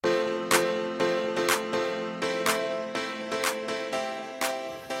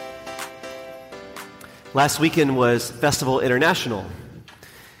Last weekend was Festival International,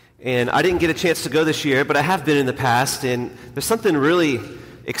 and I didn't get a chance to go this year, but I have been in the past, and there's something really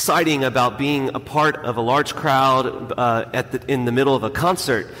exciting about being a part of a large crowd in the middle of a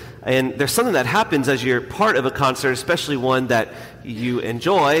concert. And there's something that happens as you're part of a concert, especially one that you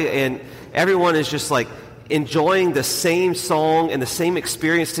enjoy, and everyone is just like enjoying the same song and the same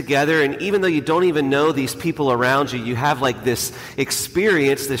experience together. And even though you don't even know these people around you, you have like this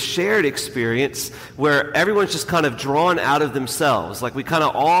experience, this shared experience where everyone's just kind of drawn out of themselves. Like we kind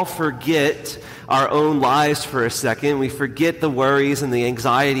of all forget our own lives for a second. We forget the worries and the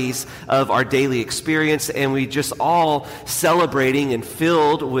anxieties of our daily experience, and we just all celebrating and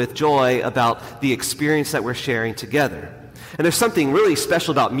filled with joy about the experience that we're sharing together. And there's something really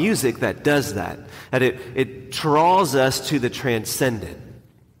special about music that does that it draws us to the transcendent.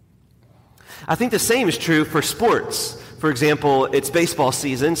 I think the same is true for sports. For example, it's baseball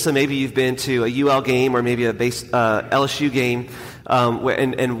season, so maybe you've been to a UL game or maybe a LSU game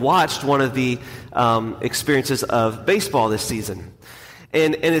and watched one of the experiences of baseball this season.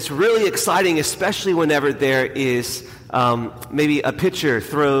 And it's really exciting, especially whenever there is maybe a pitcher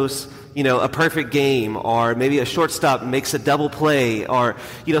throws a perfect game, or maybe a shortstop makes a double play, or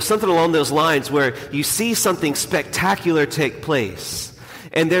something along those lines where you see something spectacular take place.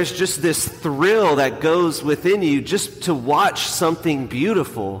 And there's just this thrill that goes within you just to watch something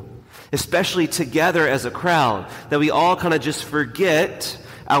beautiful, especially together as a crowd, that we all kind of just forget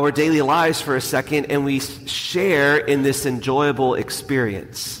our daily lives for a second and we share in this enjoyable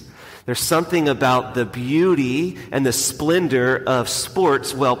experience. There's something about the beauty and the splendor of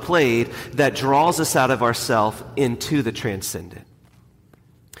sports well played that draws us out of ourselves into the transcendent.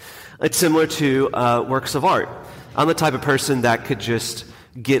 It's similar to works of art. I'm the type of person that could just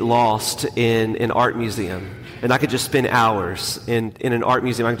get lost in an art museum. And I could just spend hours in an art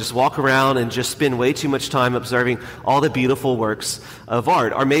museum. I could just walk around and just spend way too much time observing all the beautiful works of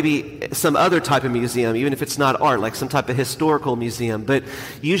art. Or maybe some other type of museum, even if it's not art, like some type of historical museum. But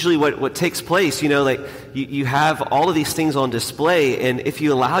usually what takes place, you have all of these things on display, and if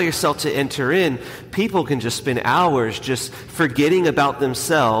you allow yourself to enter in, people can just spend hours just forgetting about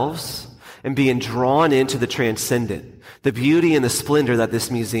themselves and being drawn into the transcendent, the beauty and the splendor that this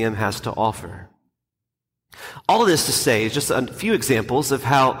museum has to offer. All of this to say is just a few examples of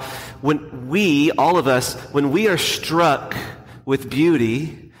how when we are struck with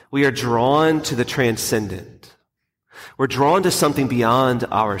beauty, we are drawn to the transcendent. We're drawn to something beyond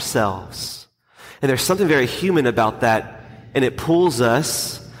ourselves. And there's something very human about that, and it pulls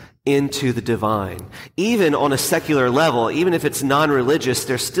us into the divine. Even on a secular level, even if it's non-religious,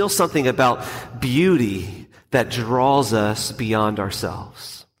 there's still something about beauty that draws us beyond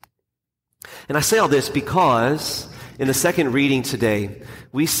ourselves. And I say all this because in the second reading today,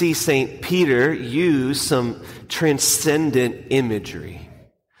 we see St. Peter use some transcendent imagery.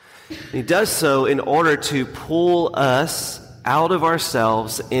 And he does so in order to pull us out of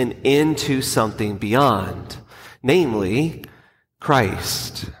ourselves and into something beyond, namely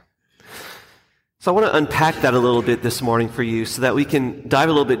Christ. So I want to unpack that a little bit this morning for you so that we can dive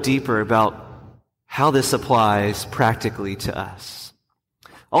a little bit deeper about how this applies practically to us.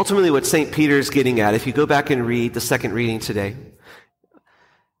 Ultimately, what St. Peter is getting at, if you go back and read the second reading today,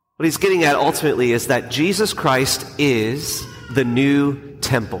 what he's getting at ultimately is that Jesus Christ is the new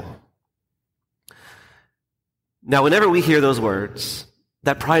temple. Now, whenever we hear those words,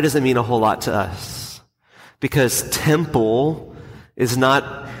 that probably doesn't mean a whole lot to us, because temple is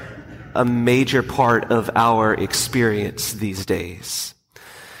not a major part of our experience these days.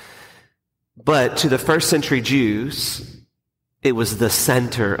 But to the first century Jews, it was the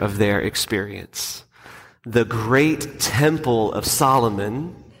center of their experience. The great temple of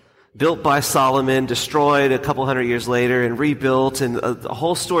Solomon, built by Solomon, destroyed a couple hundred years later and rebuilt, and the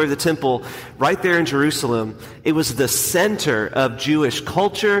whole story of the temple right there in Jerusalem, it was the center of Jewish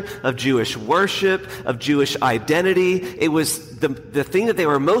culture, of Jewish worship, of Jewish identity. It was the thing that they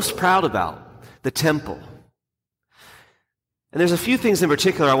were most proud about, the temple. And there's a few things in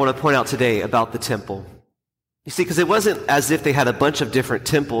particular I want to point out today about the temple. You see, because it wasn't as if they had a bunch of different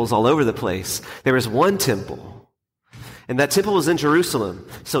temples all over the place. There was one temple, and that temple was in Jerusalem.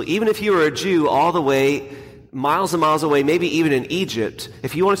 So even if you were a Jew all the way, miles and miles away, maybe even in Egypt,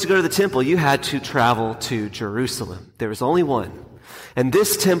 if you wanted to go to the temple, you had to travel to Jerusalem. There was only one. And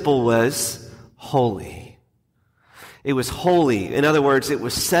this temple was holy. It was holy. In other words, it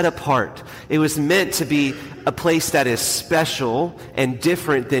was set apart. It was meant to be a place that is special and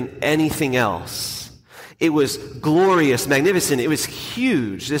different than anything else. It was glorious, magnificent. It was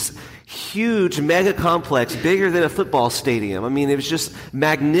huge, this huge mega complex, bigger than a football stadium. I mean, it was just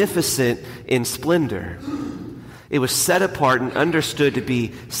magnificent in splendor. It was set apart and understood to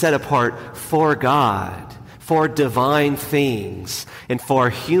be set apart for God, for divine things, and for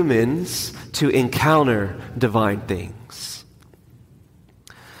humans to encounter divine things.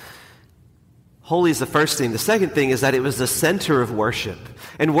 Holy is the first thing. The second thing is that it was the center of worship.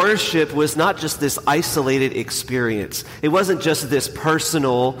 And worship was not just this isolated experience. It wasn't just this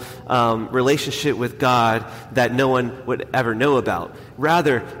personal relationship with God that no one would ever know about.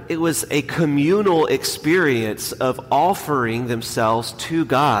 Rather, it was a communal experience of offering themselves to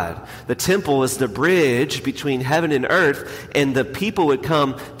God. The temple was the bridge between heaven and earth, and the people would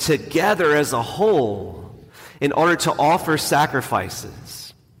come together as a whole in order to offer sacrifices.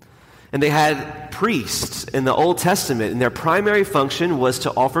 And they had priests in the Old Testament, and their primary function was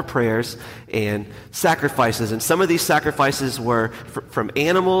to offer prayers and sacrifices. And some of these sacrifices were from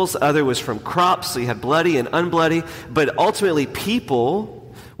animals, other was from crops, so you had bloody and unbloody. But ultimately,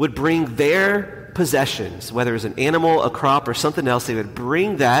 people would bring their possessions, whether it was an animal, a crop, or something else. They would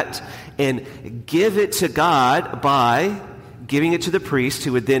bring that and give it to God by giving it to the priest,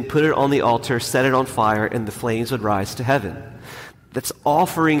 who would then put it on the altar, set it on fire, and the flames would rise to heaven. That's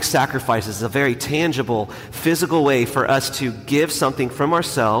offering sacrifices, a very tangible, physical way for us to give something from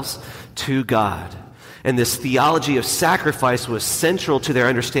ourselves to God. And this theology of sacrifice was central to their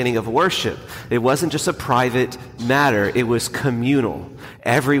understanding of worship. It wasn't just a private matter, it was communal,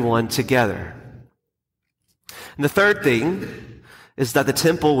 everyone together. And the third thing is that the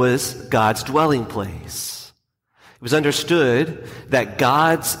temple was God's dwelling place. It was understood that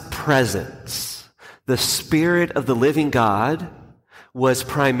God's presence, the Spirit of the living God, was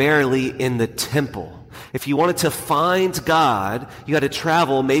primarily in the temple. If you wanted to find God, you had to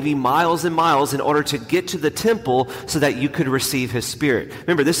travel maybe miles and miles in order to get to the temple so that you could receive His Spirit.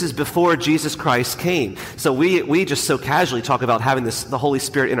 Remember, this is before Jesus Christ came. So we just so casually talk about having the Holy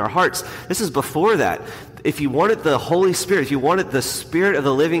Spirit in our hearts. This is before that. If you wanted the Holy Spirit, if you wanted the Spirit of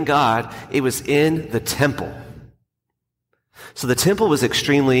the living God, it was in the temple. So the temple was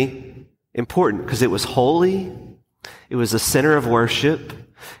extremely important because it was holy, it was the center of worship,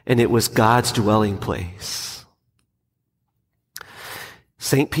 and it was God's dwelling place.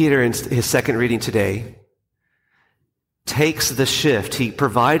 St. Peter, in his second reading today, takes the shift. He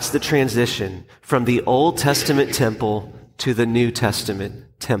provides the transition from the Old Testament temple to the New Testament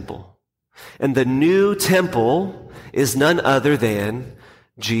temple. And the new temple is none other than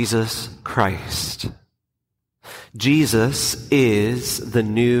Jesus Christ. Jesus is the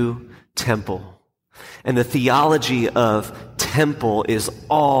new temple. And the theology of temple is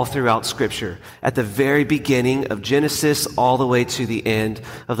all throughout Scripture, at the very beginning of Genesis all the way to the end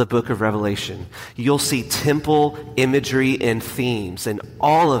of the book of Revelation. You'll see temple imagery and themes, and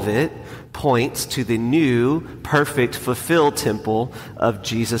all of it points to the new, perfect, fulfilled temple of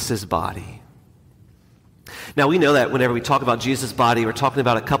Jesus' body. Now, we know that whenever we talk about Jesus' body, we're talking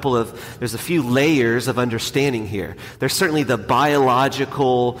about there's a few layers of understanding here. There's certainly the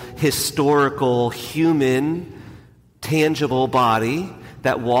biological, historical, human, tangible body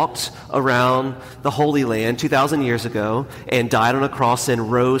that walked around the Holy Land 2,000 years ago and died on a cross and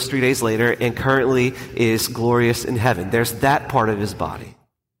rose 3 days later and currently is glorious in heaven. There's that part of His body.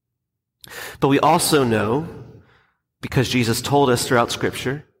 But we also know, because Jesus told us throughout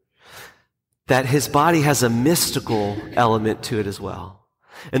Scripture, that His body has a mystical element to it as well.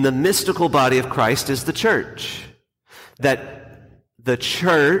 And the mystical body of Christ is the church. That the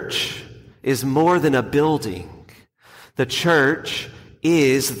church is more than a building. The church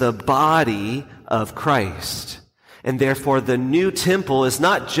is the body of Christ. And therefore the new temple is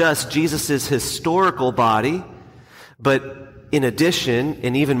not just Jesus' historical body, but in addition,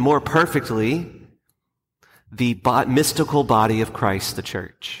 and even more perfectly, the mystical body of Christ, the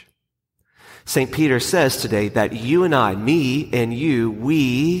church. St. Peter says today that you and I, me and you,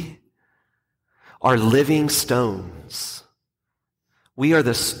 we are living stones. We are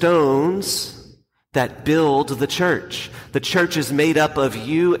the stones that build the church. The church is made up of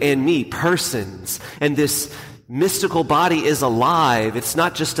you and me, persons. And this mystical body is alive. It's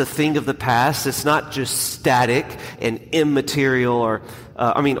not just a thing of the past. It's not just static and immaterial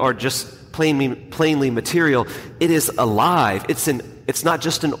or just plainly material. It is alive. It's not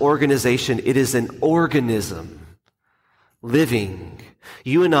just an organization, it is an organism, living.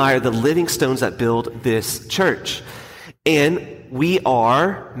 You and I are the living stones that build this church. And we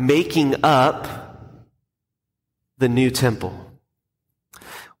are making up the new temple.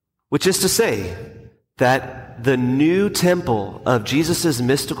 Which is to say that the new temple of Jesus'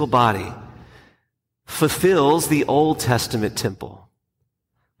 mystical body fulfills the Old Testament temple,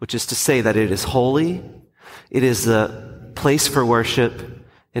 which is to say that it is holy, it is the place for worship,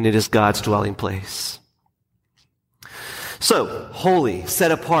 and it is God's dwelling place. So, holy,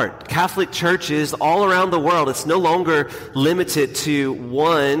 set apart. Catholic churches all around the world, it's no longer limited to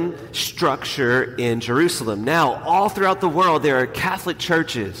one structure in Jerusalem. Now, all throughout the world, there are Catholic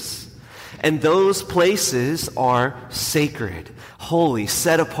churches, and those places are sacred, holy,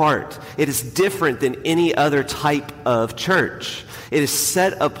 set apart. It is different than any other type of church. It is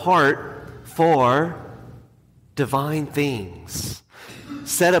set apart for divine things,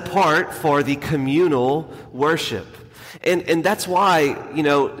 set apart for the communal worship. And that's why,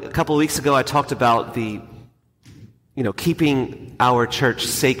 a couple of weeks ago I talked about keeping our church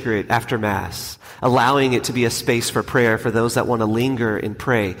sacred after Mass, allowing it to be a space for prayer for those that want to linger and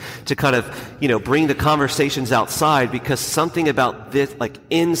pray, to kind of, bring the conversations outside, because something about this, like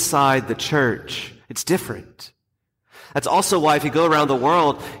inside the church, it's different. That's also why if you go around the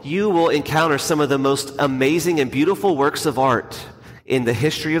world, you will encounter some of the most amazing and beautiful works of art in the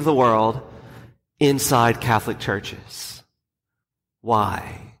history of the world inside Catholic churches.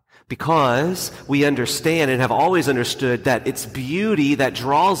 Why? Because we understand and have always understood that it's beauty that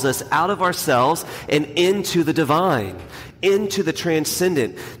draws us out of ourselves and into the divine, into the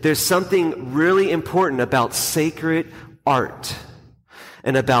transcendent. There's something really important about sacred art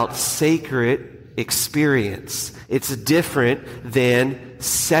and about sacred experience. It's different than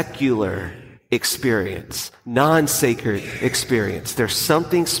secular experience, non-sacred experience. There's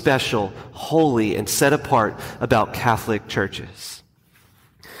something special, holy, and set apart about Catholic churches.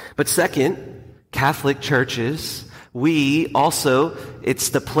 But second, Catholic churches, it's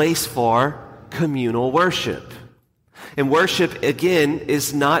the place for communal worship. And worship, again,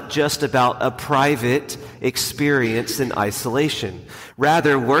 is not just about a private experience in isolation.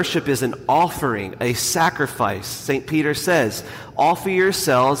 Rather, worship is an offering, a sacrifice. St. Peter says, offer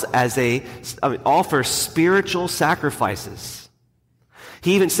yourselves offer spiritual sacrifices.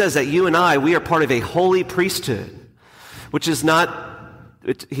 He even says that you and we are part of a holy priesthood, which is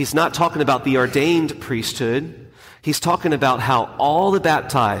he's not talking about the ordained priesthood. He's talking about how all the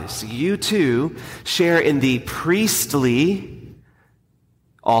baptized, you too, share in the priestly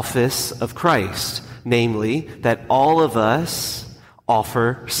office of Christ. Namely, that all of us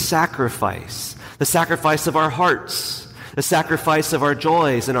offer sacrifice. The sacrifice of our hearts, the sacrifice of our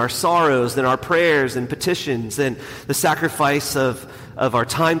joys and our sorrows and our prayers and petitions, and the sacrifice of our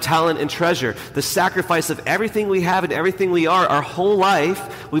time, talent, and treasure, the sacrifice of everything we have and everything we are, our whole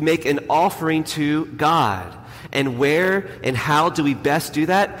life, we make an offering to God. And where and how do we best do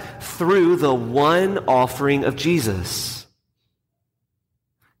that? Through the one offering of Jesus.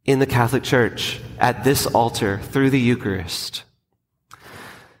 In the Catholic Church, at this altar, through the Eucharist.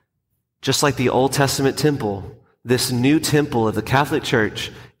 Just like the Old Testament temple, this new temple of the Catholic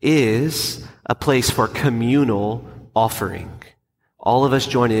Church is a place for communal offering. All of us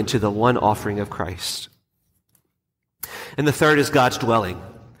join into the one offering of Christ. And the third is God's dwelling.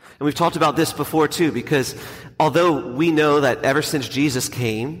 And we've talked about this before too, because although we know that ever since Jesus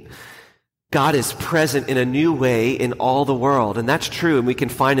came, God is present in a new way in all the world. And that's true. And we can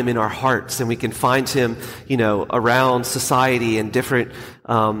find him in our hearts, and we can find him, around society in different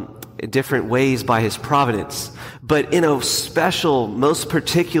ways by his providence. But in a special, most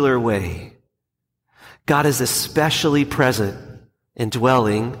particular way, God is especially present and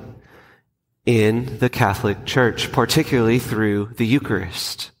dwelling in the Catholic Church, particularly through the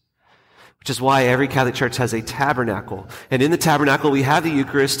Eucharist, which is why every Catholic church has a tabernacle. And in the tabernacle, we have the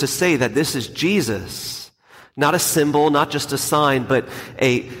Eucharist to say that this is Jesus, not a symbol, not just a sign, but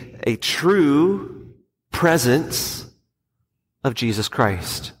a true presence of Jesus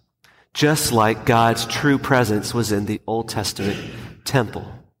Christ, just like God's true presence was in the Old Testament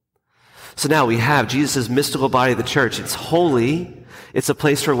temple. So now we have Jesus' mystical body of the church. It's holy, it's a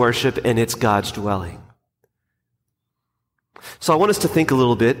place for worship, and it's God's dwelling. So I want us to think a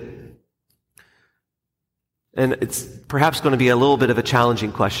little bit, and it's perhaps going to be a little bit of a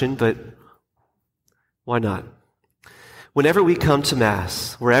challenging question, but why not? Whenever we come to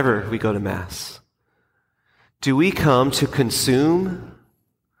Mass, wherever we go to Mass, do we come to consume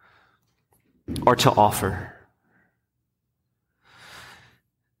or to offer?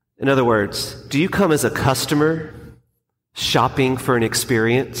 In other words, do you come as a customer shopping for an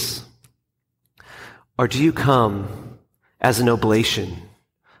experience? Or do you come as an oblation,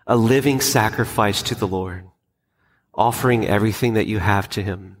 a living sacrifice to the Lord, offering everything that you have to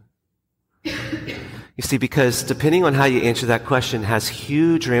him? You see, because depending on how you answer that question has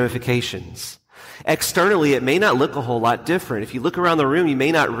huge ramifications. Externally, it may not look a whole lot different. If you look around the room, you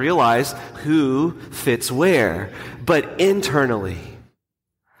may not realize who fits where. But internally,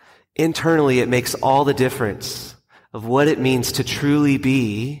 it makes all the difference of what it means to truly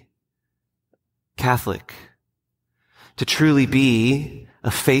be Catholic, to truly be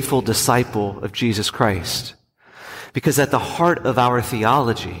a faithful disciple of Jesus Christ. Because at the heart of our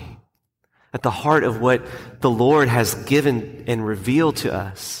theology, at the heart of what the Lord has given and revealed to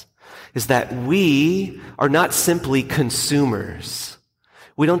us, is that we are not simply consumers.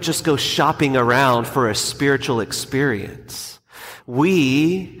 We don't just go shopping around for a spiritual experience.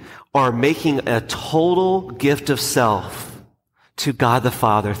 We are making a total gift of self to God the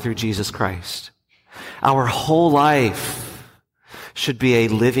Father through Jesus Christ. Our whole life should be a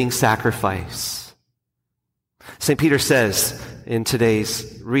living sacrifice. St. Peter says in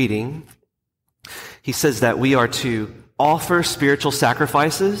today's reading, he says that we are to offer spiritual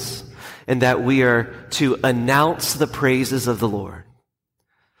sacrifices and that we are to announce the praises of the Lord.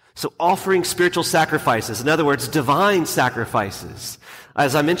 So offering spiritual sacrifices, in other words, divine sacrifices.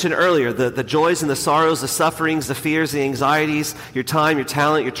 As I mentioned earlier, the joys and the sorrows, the sufferings, the fears, the anxieties, your time, your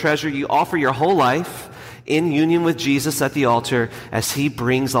talent, your treasure, you offer your whole life in union with Jesus at the altar as he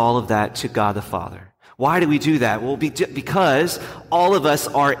brings all of that to God the Father. Why do we do that? Well, because all of us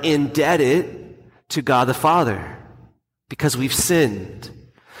are indebted to God the Father because we've sinned.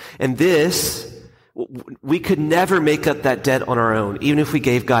 And this, we could never make up that debt on our own, even if we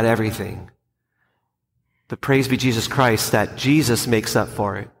gave God everything. But praise be Jesus Christ that Jesus makes up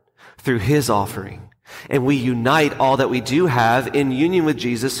for it through his offering. And we unite all that we do have in union with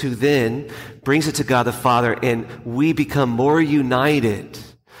Jesus, who then brings it to God the Father, and we become more united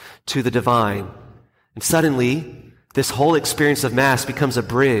to the divine. And suddenly, this whole experience of Mass becomes a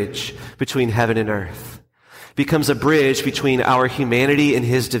bridge between heaven and earth. Becomes a bridge between our humanity and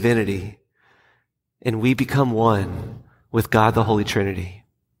his divinity. And we become one with God the Holy Trinity.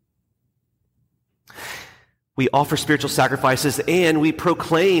 We offer spiritual sacrifices and we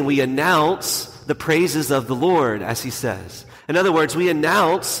proclaim, we announce the praises of the Lord, as he says. In other words, we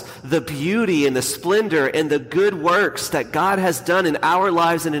announce the beauty and the splendor and the good works that God has done in our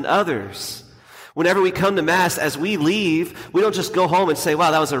lives and in others. Whenever we come to Mass, as we leave, we don't just go home and say,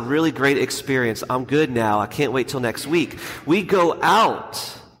 wow, that was a really great experience. I'm good now. I can't wait till next week. We go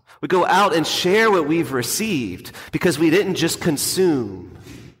out. We go out and share what we've received because we didn't just consume.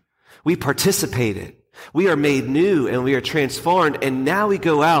 We participated. We are made new and we are transformed, and now we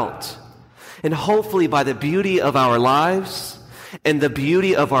go out. And hopefully by the beauty of our lives and the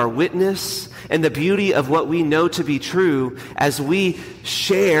beauty of our witness and the beauty of what we know to be true, as we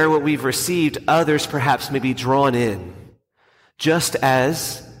share what we've received, others perhaps may be drawn in, just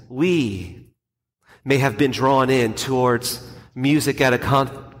as we may have been drawn in towards music at a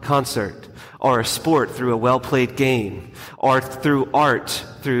concert, or a sport through a well-played game, or through art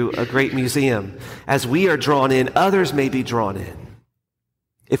through a great museum. As we are drawn in, others may be drawn in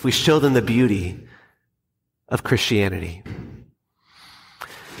if we show them the beauty of Christianity.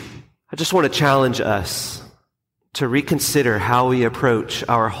 I just want to challenge us to reconsider how we approach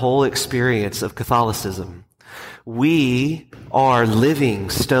our whole experience of Catholicism. We are living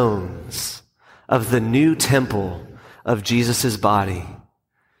stones of the new temple of Jesus' body.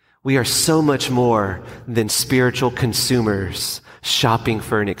 We are so much more than spiritual consumers shopping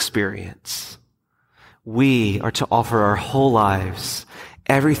for an experience. We are to offer our whole lives,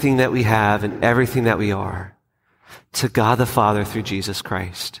 everything that we have and everything that we are, to God the Father through Jesus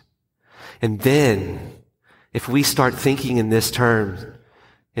Christ. And then, if we start thinking in these terms,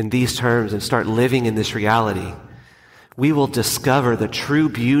 and start living in this reality, we will discover the true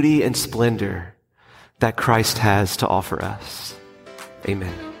beauty and splendor that Christ has to offer us.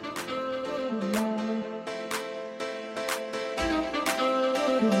 Amen.